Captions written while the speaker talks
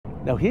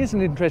Now here's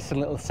an interesting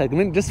little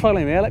segment. Just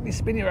follow me, let me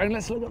spin you around.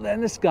 Let's look up there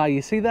in the sky.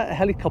 You see that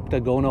helicopter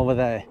going over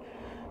there?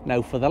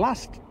 Now for the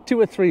last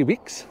 2 or 3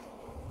 weeks,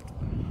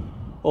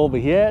 over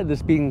here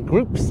there's been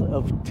groups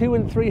of 2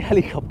 and 3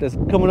 helicopters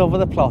coming over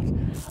the plot,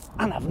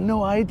 and I've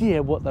no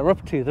idea what they're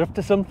up to. They're up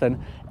to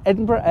something.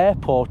 Edinburgh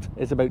Airport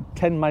is about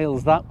 10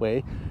 miles that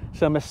way,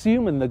 so I'm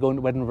assuming they're going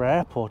to Edinburgh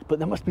Airport, but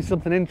there must be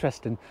something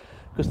interesting,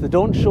 because they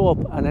don't show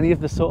up on any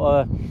of the sort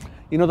of,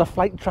 you know, the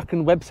flight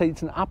tracking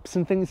websites and apps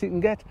and things you can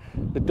get.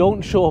 They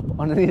don't show up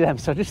on any of them,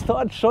 so I just thought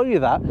I'd show you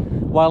that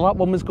while that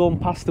one was going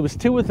past. There was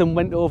 2 of them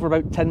went over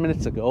about 10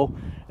 minutes ago,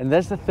 and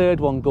there's the 3rd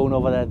one going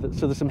over there.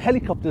 So there's some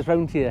helicopters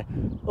around here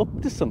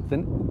up to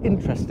something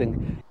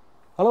interesting.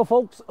 Hello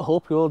folks, I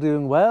hope you're all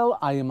doing well.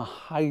 I am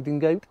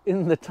hiding out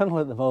in the tunnel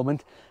at the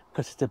moment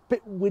because it's a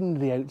bit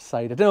windy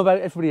outside. I don't know about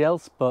everybody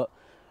else, but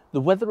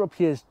the weather up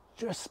here has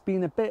just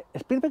been a bit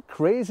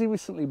crazy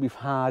recently. We've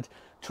had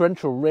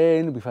torrential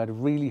rain, we've had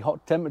really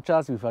hot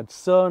temperatures, we've had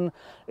sun.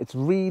 It's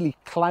really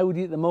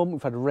cloudy at the moment.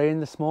 We've had rain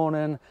this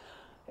morning.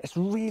 It's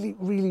really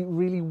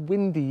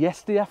windy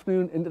yesterday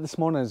afternoon into this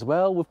morning as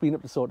well. We've been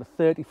up to sort of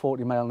 30-40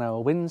 mile an hour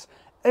winds.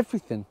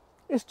 Everything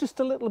is just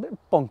a little bit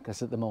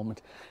bonkers at the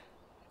moment.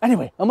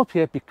 Anyway, I'm up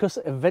here because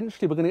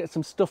eventually we're going to get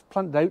some stuff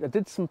planted out. I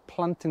did some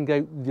planting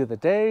out the other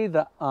day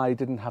that I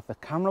didn't have the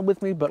camera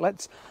with me, but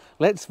let's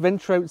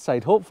venture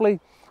outside. Hopefully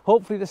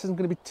this isn't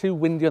going to be too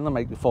windy on the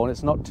microphone.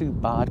 It's not too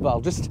bad,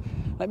 but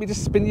let me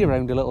just spin you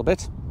around a little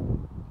bit.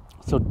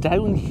 So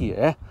down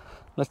here,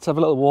 let's have a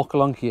little walk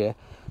along here.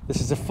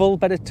 This is a full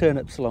bed of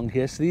turnips along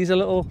here. So these are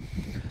little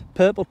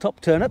purple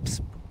top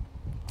turnips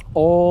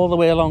all the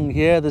way along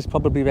here. There's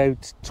probably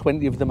about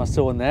 20 of them or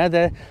so in there.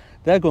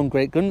 They're going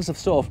great guns. They've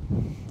sort of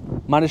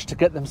managed to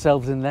get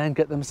themselves in there and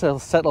get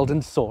themselves settled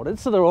and sorted,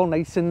 so they're all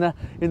nice in their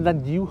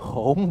new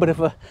home. But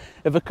if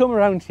I come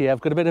around here, I've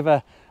got a bit of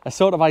a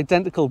sort of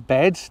identical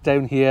bed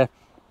down here,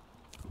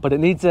 but it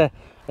needs a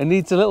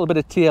little bit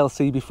of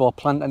TLC before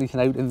I plant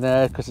anything out in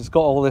there, because it's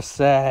got all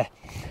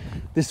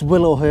this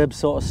willow herb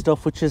sort of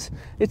stuff,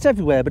 it's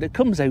everywhere, but it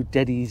comes out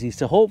dead easy.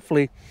 So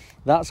hopefully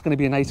that's going to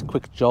be a nice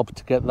quick job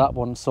to get that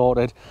one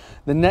sorted.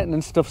 The netting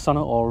and stuff's on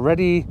it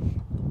already,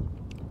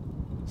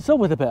 so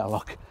with a bit of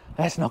luck,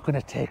 it's not going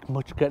to take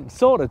much getting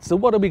sorted. So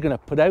what are we going to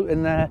put out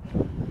in there?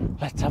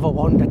 Let's have a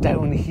wander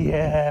down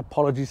here.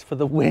 Apologies for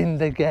the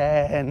wind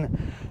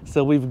again.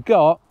 So we've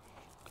got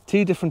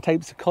 2 different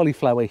types of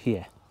cauliflower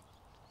here.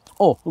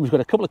 Oh, we've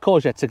got a couple of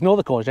courgettes. Ignore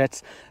the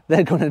courgettes,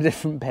 they're going in a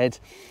different bed.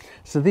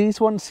 So these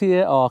ones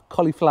here are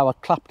cauliflower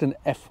Clapton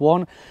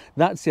F1.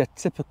 That's your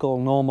typical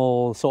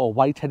normal sort of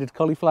white-headed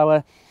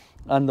cauliflower.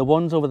 And the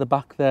ones over the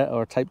back there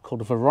are a type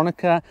called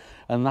Veronica,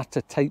 and that's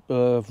a type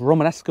of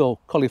Romanesco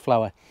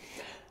cauliflower.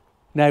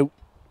 Now,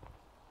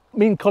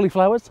 me and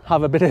cauliflowers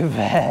have a bit of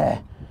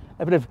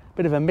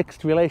a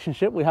mixed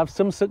relationship. We have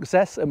some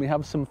success and we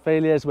have some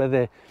failures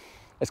where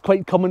it's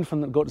quite common for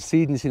them to go to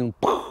seed and you see them,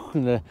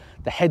 and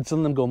the heads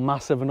on them go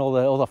massive and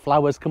all the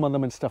flowers come on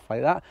them and stuff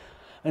like that.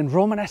 And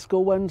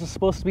Romanesco ones are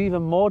supposed to be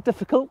even more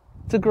difficult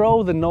to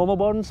grow than normal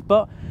ones,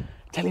 but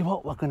tell you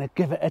what, we're going to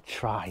give it a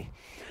try.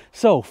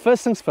 So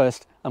first things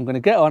first, I'm going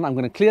to get on, I'm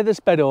going to clear this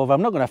bed over.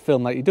 I'm not going to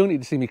film that, you don't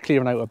need to see me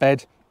clearing out a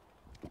bed,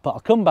 but I'll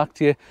come back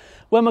to you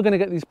when we're going to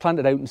get these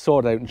planted out and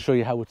sorted out and show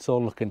you how it's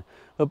all looking.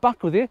 We're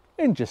back with you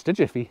in just a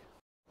jiffy.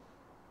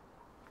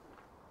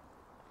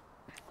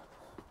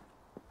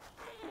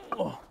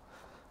 Oh.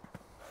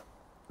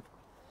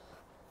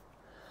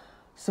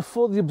 So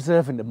for the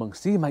observant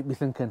amongst you might be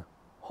thinking,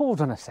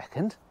 hold on a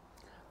second,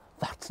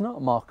 that's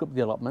not Mark up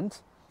the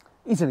allotment.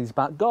 He's in his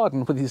back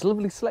garden with his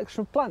lovely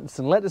selection of plants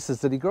and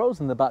lettuces that he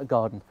grows in the back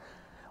garden.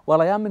 Well,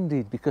 I am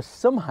indeed, because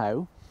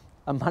somehow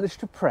I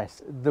managed to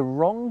press the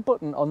wrong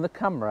button on the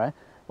camera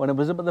when I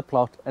was up at the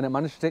plot, and it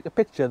managed to take a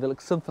picture that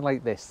looks something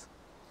like this,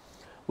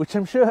 which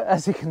I'm sure,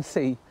 as you can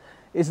see,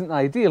 isn't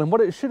ideal. And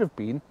what it should have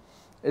been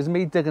is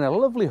me digging a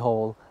lovely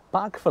hole,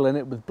 backfilling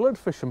it with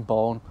bloodfish and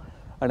bone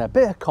and a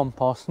bit of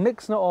compost,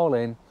 mixing it all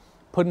in,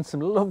 putting some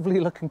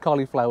lovely looking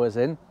cauliflowers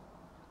in,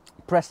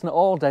 pressing it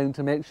all down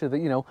to make sure that,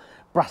 you know,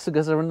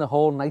 brassicas are in the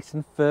hole nice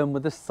and firm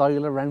with the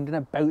soil around and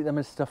about them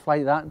and stuff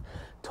like that, and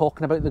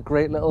talking about the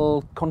great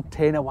little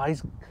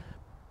container-wise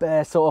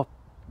sort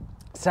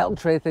of settle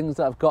tray things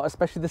that I've got,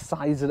 especially the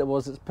size that it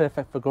was. It's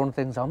perfect for growing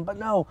things on, but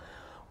no,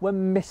 we're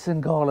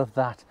missing all of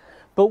that.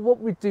 But what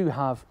we do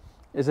have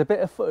is a bit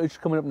of footage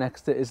coming up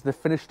next. It is the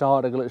finished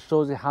article. It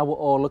shows you how it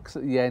all looks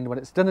at the end when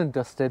it's done and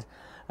dusted,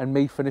 and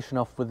me finishing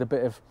off with a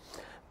bit of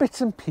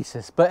bits and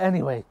pieces. But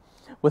anyway,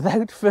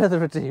 without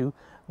further ado,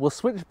 we'll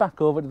switch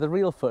back over to the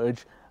real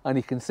footage and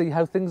you can see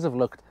how things have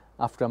looked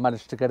after I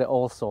managed to get it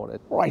all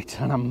sorted. Right,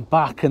 and I'm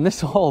back, and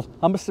this all,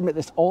 I must admit,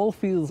 this all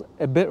feels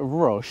a bit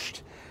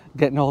rushed,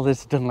 getting all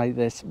this done like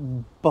this,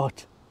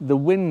 but the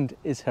wind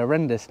is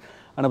horrendous,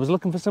 and I was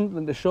looking for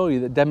something to show you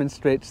that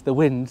demonstrates the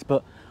wind,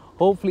 but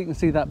hopefully you can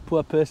see that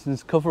poor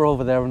person's cover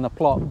over there in the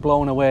plot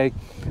blown away.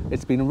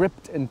 It's been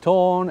ripped and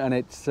torn, and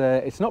it's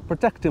not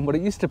protecting what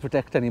it used to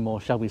protect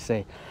anymore, shall we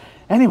say.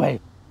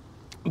 Anyway,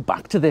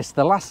 back to this,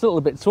 the last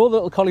little bit. So all the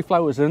little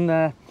cauliflowers are in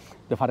there.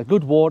 They've had a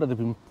good water, they've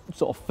been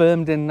sort of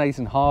firmed in nice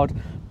and hard,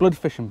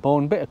 bloodfish and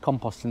bone, bit of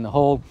compost in the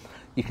hole.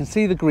 You can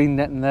see the green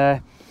netting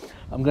there.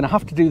 I'm going to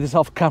have to do this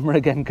off camera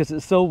again because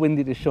it's so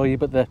windy to show you,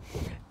 but they're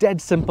dead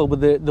simple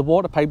with the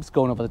water pipes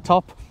going over the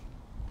top.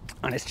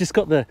 And it's just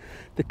got the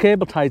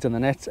cable ties on the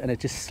nets, and it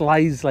just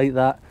slides like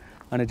that,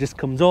 and it just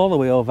comes all the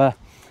way over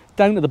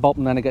down to the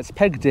bottom, then it gets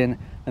pegged in.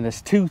 And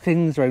there's two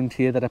things around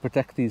here that I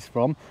protect these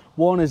from.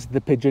 One is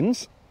the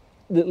pigeons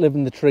that live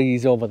in the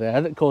trees over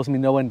there that cause me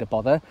no end of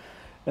bother,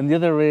 and the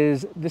other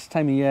is this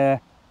time of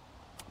year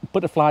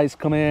butterflies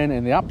come in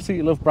and they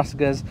absolutely love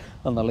brassicas,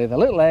 and they'll lay their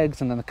little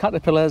eggs, and then the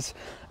caterpillars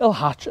will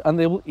hatch and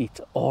they will eat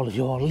all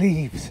your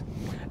leaves.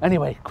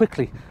 Anyway,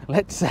 quickly,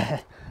 let's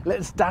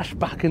dash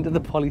back into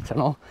the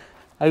polytunnel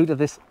out of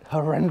this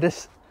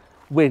horrendous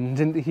wind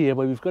into here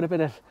where we've got a bit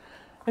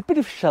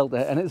of shelter,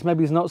 and it's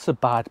not so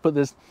bad. But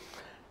there's,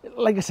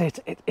 like I say,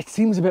 it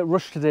seems a bit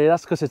rushed today.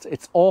 That's because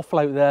it's awful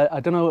out there. I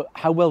don't know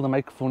how well the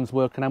microphones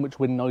work and how much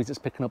wind noise it's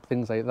picking up,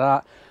 things like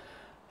that.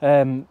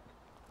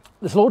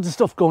 There's loads of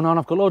stuff going on.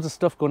 I've got loads of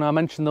stuff going on. I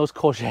mentioned those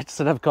courgettes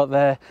that I've got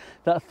there,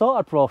 that I thought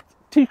I brought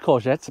 2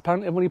 courgettes.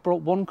 Apparently I've only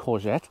brought 1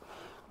 courgette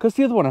because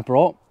the other one I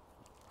brought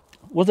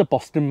was a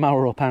Boston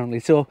Marrow apparently.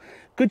 So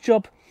good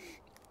job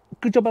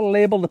I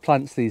label the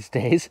plants these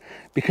days,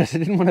 because I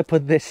didn't want to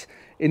put this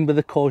in with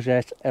the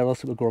courgette or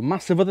else it would grow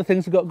massive. Other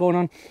things we've got going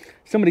on.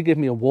 Somebody gave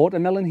me a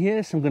watermelon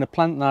here, so I'm going to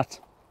plant that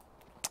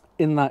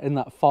in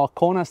that far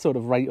corner, sort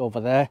of right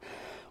over there.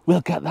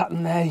 We'll get that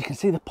in there. You can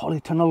see the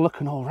polytunnel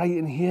looking all right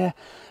in here.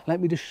 Let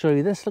me just show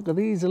you this. Look at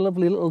these,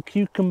 lovely little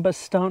cucumbers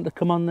starting to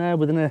come on there.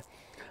 Within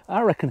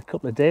I reckon a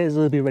couple of days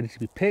they'll be ready to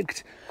be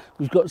picked.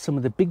 We've got some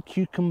of the big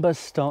cucumbers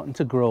starting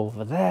to grow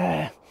over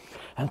there.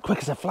 And quick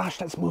as a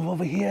flash, let's move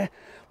over here.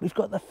 We've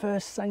got the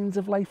first signs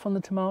of life on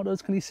the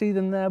tomatoes. Can you see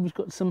them there? We've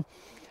got some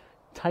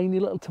tiny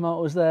little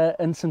tomatoes there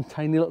and some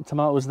tiny little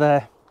tomatoes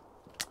there.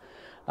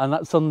 And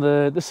that's on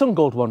the sun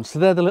gold ones. So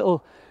they're the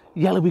little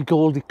yellowy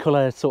goldy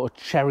colour, sort of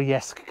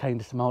cherry-esque kind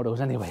of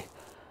tomatoes anyway.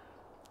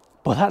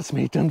 But that's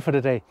me done for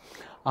today.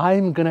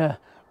 I'm gonna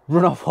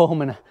run off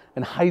home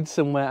and hide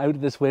somewhere out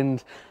of this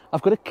wind.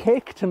 I've got a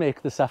cake to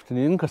make this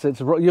afternoon because it's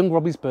young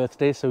Robbie's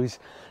birthday, so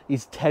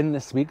he's 10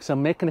 this week. So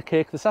I'm making a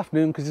cake this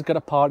afternoon because he's got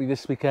a party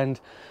this weekend,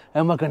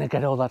 and we're going to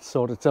get all that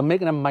sorted. So I'm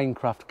making a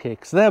Minecraft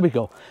cake. So there we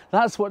go.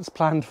 That's what's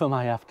planned for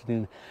my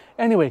afternoon.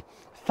 Anyway,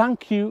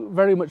 thank you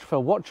very much for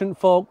watching,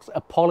 folks.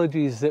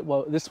 Apologies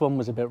that this one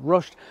was a bit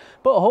rushed,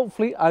 but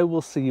hopefully I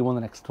will see you on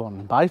the next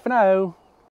one. Bye for now.